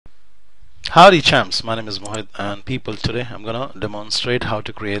Howdy champs, my name is Mohit, and people, today I'm gonna demonstrate how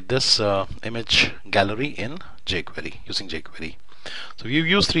to create this image gallery in JQuery using JQuery. So we've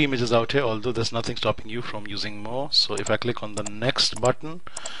used 3 images out here, although there's nothing stopping you from using more. So if I click on the next button,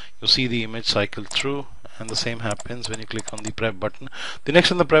 you see the image cycle through, and the same happens when you click on the prep button. The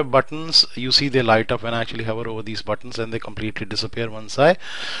next and the prep buttons, you see they light up when I actually hover over these buttons, and they completely disappear once I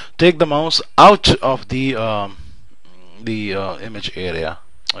take the mouse out of the image area.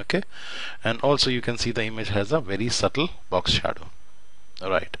 Okay, and also you can see the image has a very subtle box shadow.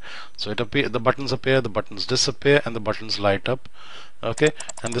 Alright, so the buttons appear, the buttons disappear, and the buttons light up. Okay,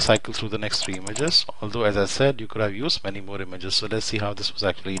 and they cycle through the next 3 images, although as I said you could have used many more images. So let's see how this was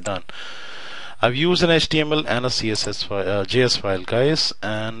actually done. I've used an HTML and a CSS file, JS file, guys,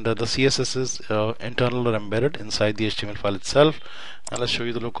 and the CSS is internal or embedded inside the HTML file itself. And let's show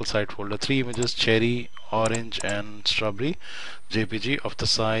you the local site folder. 3 images: cherry, orange, and strawberry JPG of the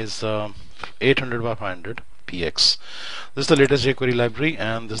size 800 by 500 px. This is the latest jQuery library,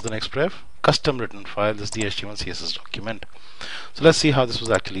 and this is the next pref custom written file. This is the HTML CSS document. So let's see how this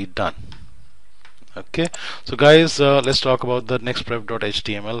was actually done. Okay, so guys, let's talk about the next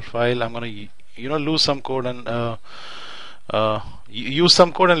pref.html file. I'm gonna lose some code and use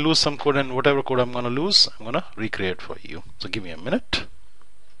some code and lose some code, and whatever code I'm gonna lose, I'm gonna recreate for you. So give me a minute.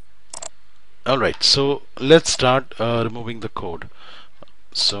 Alright, so let's start removing the code.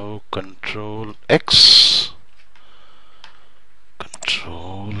 So Control X,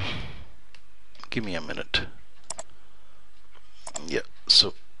 Control, give me a minute. Yeah,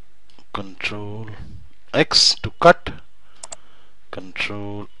 so Control X to cut,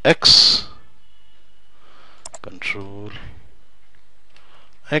 Control X, Control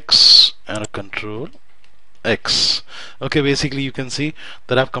X, and a Control X. Okay, basically you can see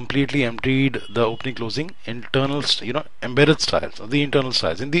that I've completely emptied the opening closing internal embedded styles, or the internal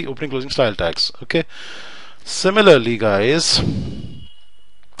styles in the opening closing style tags. Okay, similarly guys,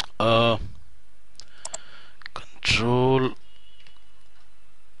 Control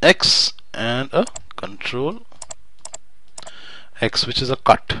X and a Control X, which is a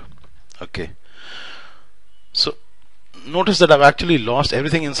cut. Okay, so notice that I've actually lost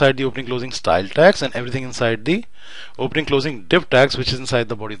everything inside the opening closing style tags and everything inside the opening closing div tags, which is inside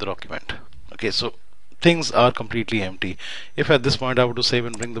the body of the document. Okay, so things are completely empty. If at this point I were to save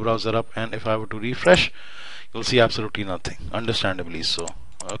and bring the browser up, and if I were to refresh, you'll see absolutely nothing, understandably so.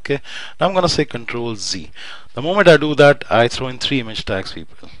 Okay, now I'm gonna say Control Z. The moment I do that, I throw in 3 image tags,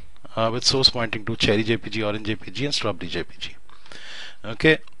 people, with source pointing to cherry JPG, orange JPG, and strawberry JPG.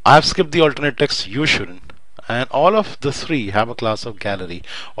 Okay, I've skipped the alternate text. You shouldn't. And all of the 3 have a class of gallery,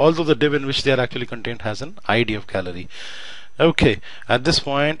 although the div in which they are actually contained has an ID of gallery. Okay, at this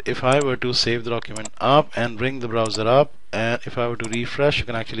point, if I were to save the document up and bring the browser up, and if I were to refresh, you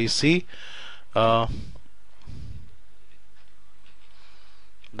can actually see that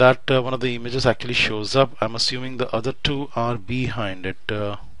one of the images actually shows up. I'm assuming the other 2 are behind it.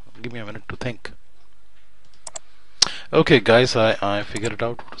 Give me a minute to think. Okay guys, I figured it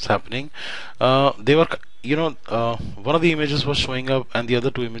out what's happening. They were one of the images was showing up and the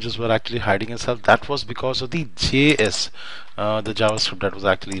other 2 images were actually hiding itself. That was because of the JS, the JavaScript that was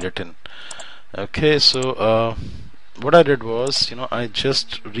actually written. Okay, so what I did was, I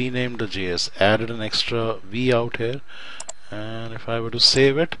just renamed the JS, added an extra V out here, and if I were to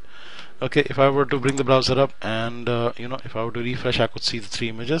save it, okay, if I were to bring the browser up and if I were to refresh, I could see the 3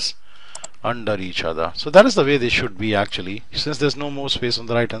 images under each other. So that is the way they should be actually. Since there's no more space on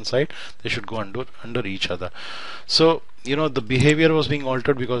the right hand side, they should go under each other. So the behavior was being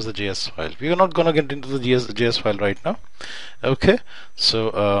altered because of the JS file. We are not gonna get into the JS file right now. Okay,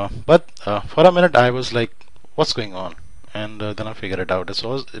 so but for a minute I was like, what's going on? And then I figured it out.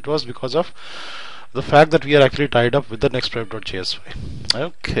 It was because of the fact that we are actually tied up with the nextpref.js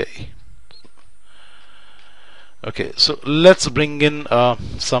file. Okay, so let's bring in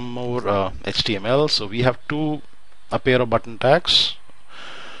some more HTML. So we have a pair of button tags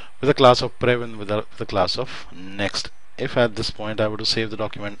with a class of pref and with a class of next. If at this point I were to save the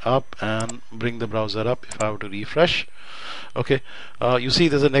document up and bring the browser up, if I were to refresh, okay, you see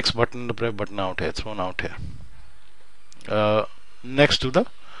there's a next button, the pref button out here, thrown out here, next to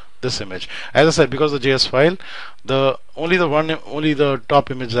this image. As I said, because the JS file, only the top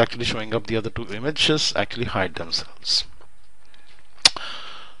image is actually showing up. The other 2 images actually hide themselves.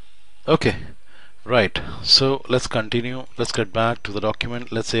 Okay, right. So let's continue. Let's get back to the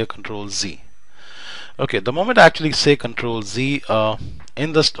document. Let's say a Control Z. Okay, the moment I actually say Control Z,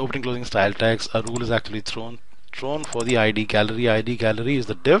 in the opening closing style tags, a rule is actually thrown thrown for the ID gallery. ID gallery is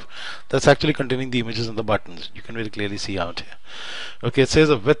the div that's actually containing the images and the buttons. You can very clearly see out here. Okay, it says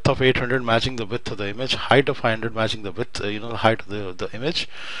a width of 800 matching the width of the image, height of 500 matching the width, the height of the image,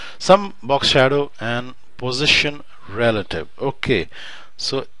 some box shadow, and position relative. Okay,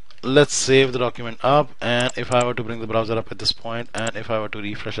 so let's save the document up, and if I were to bring the browser up at this point and if I were to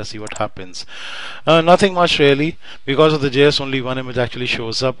refresh, let's see what happens. Nothing much really. Because of the JS, only one image actually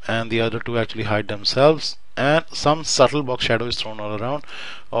shows up and the other two actually hide themselves, and some subtle box shadow is thrown all around.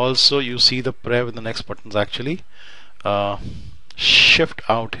 Also, you see the prev in the next buttons actually shift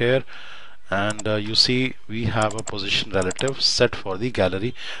out here, and you see we have a position relative set for the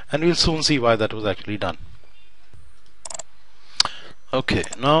gallery, and we'll soon see why that was actually done. Okay,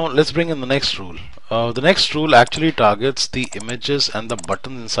 now let's bring in the next rule. The next rule actually targets the images and the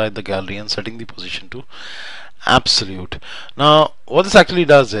buttons inside the gallery and setting the position to absolute. Now what this actually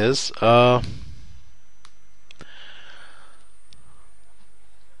does is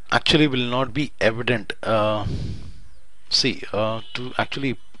actually will not be evident. To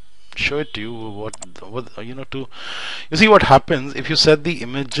actually show it to you, you see what happens if you set the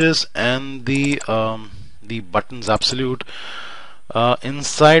images and the buttons absolute.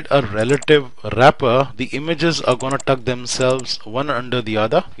 Inside a relative wrapper, the images are gonna tuck themselves one under the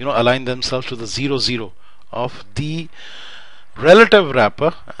other, align themselves to the 0 0 of the relative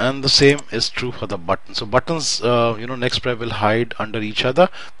wrapper, and the same is true for the button. So buttons, next prev will hide under each other.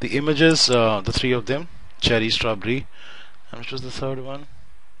 The images, the three of them, cherry, strawberry, and which was the third one?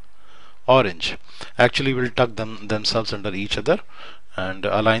 Orange, actually will tuck themselves under each other and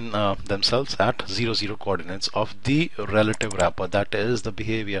align themselves at 0 0 coordinates of the relative wrapper. That is the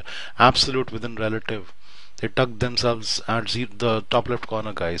behavior. Absolute within relative, they tuck themselves at the top left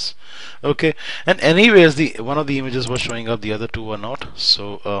corner, guys. Okay, and anyways, the one of the images was showing up, the other two were not,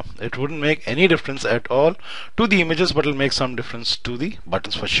 so it wouldn't make any difference at all to the images, but it'll make some difference to the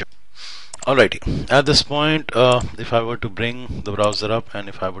buttons for sure. Alrighty, at this point, if I were to bring the browser up and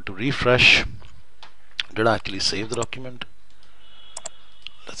if I were to refresh, did I actually save the document?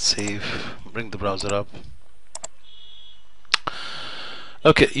 Let's save, bring the browser up.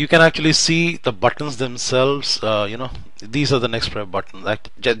 Okay, you can actually see the buttons themselves. These are the next prev buttons.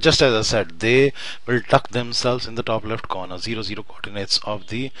 Just as I said, they will tuck themselves in the top left corner, 0 0 coordinates of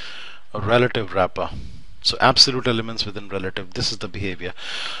the relative wrapper. So absolute elements within relative, this is the behavior.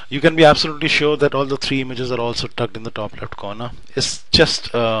 You can be absolutely sure that all the three images are also tucked in the top left corner. It's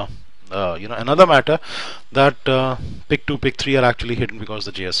just another matter that pick 2, pick 3 are actually hidden because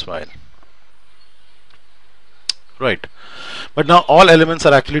of the JS file. Right, but now all elements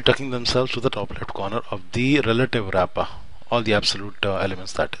are actually tucking themselves to the top left corner of the relative wrapper, all the absolute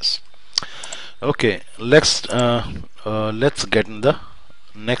elements, that is. Okay, let's get in the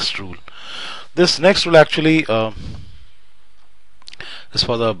next rule. This next rule actually is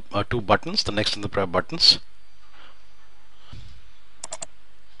for the two buttons, the next and the prev buttons.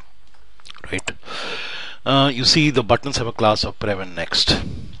 Right, you see the buttons have a class of prev and next.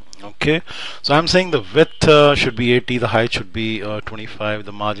 Okay, so I'm saying the width should be 80, the height should be 25,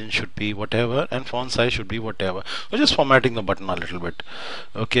 the margin should be whatever, and font size should be whatever. We're just formatting the button a little bit.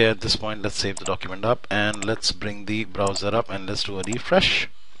 Okay, at this point let's save the document up and let's bring the browser up and let's do a refresh.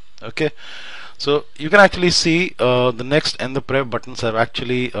 Okay, so you can actually see the next and the prev buttons have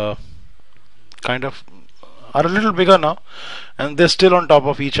actually kind of are a little bigger now, and they're still on top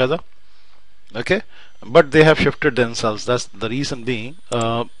of each other. Okay, but they have shifted themselves. That's the reason being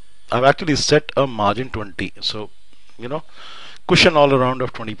I've actually set a margin 20, so cushion all around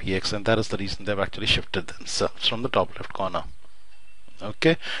of 20 px, and that is the reason they've actually shifted themselves from the top left corner.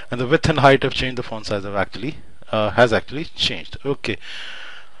 Okay, and the width and height have changed, the font size have actually has actually changed. Okay,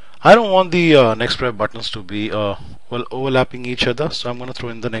 I don't want the next prev buttons to be overlapping each other, so I'm going to throw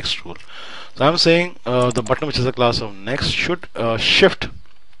in the next rule. So I'm saying the button which is a class of next should shift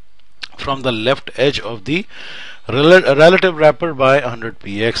from the left edge of the relative wrapper by 100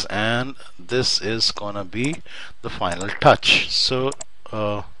 px, and this is gonna be the final touch. So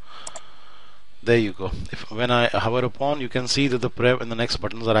there you go. When I hover upon, you can see that the prev and the next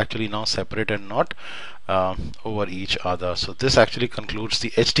buttons are actually now separate and not over each other. So this actually concludes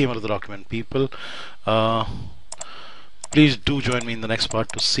the HTML of the document, people. Please do join me in the next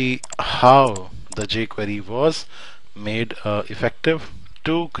part to see how the jQuery was made effective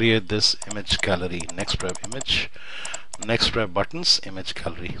to create this image gallery, next prev image, next prev buttons, image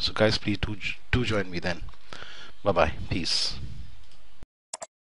gallery. So guys, please do join me then. Bye bye, peace.